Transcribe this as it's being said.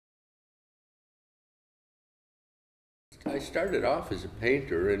I started off as a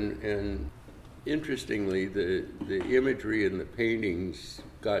painter, and interestingly, the imagery in the paintings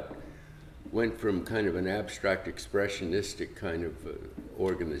went from kind of an abstract expressionistic kind of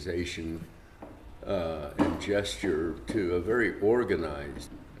organization and gesture to a very organized.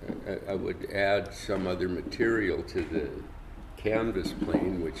 I would add some other material to the canvas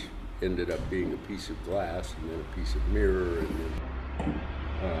plane, which ended up being a piece of glass and then a piece of mirror, and then,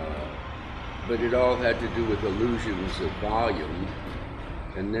 but it all had to do with illusions of volume.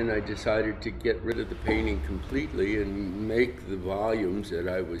 And then I decided to get rid of the painting completely and make the volumes that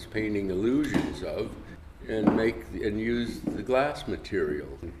I was painting illusions of, and use the glass material.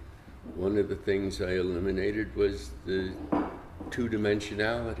 One of the things I eliminated was the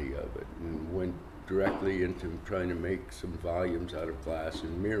two-dimensionality of it, and went directly into trying to make some volumes out of glass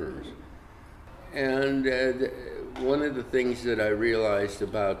and mirrors. And one of the things that I realized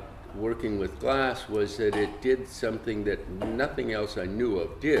about working with glass was that it did something that nothing else I knew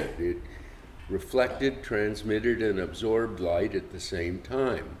of did. It reflected, transmitted, and absorbed light at the same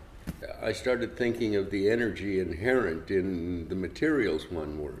time. I started thinking of the energy inherent in the materials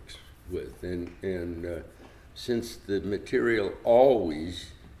one works with, and since the material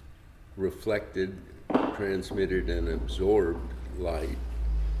always reflected, transmitted, and absorbed light,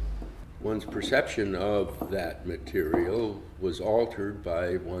 one's perception of that material was altered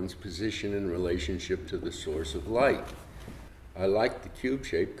by one's position in relationship to the source of light. I liked the cube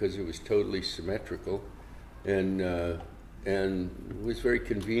shape because it was totally symmetrical and was very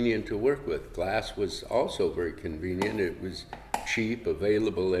convenient to work with. Glass was also very convenient. It was cheap,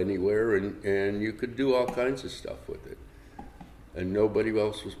 available anywhere, and you could do all kinds of stuff with it. And nobody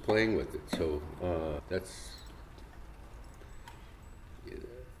else was playing with it, so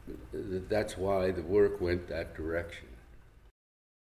that's why the work went that direction.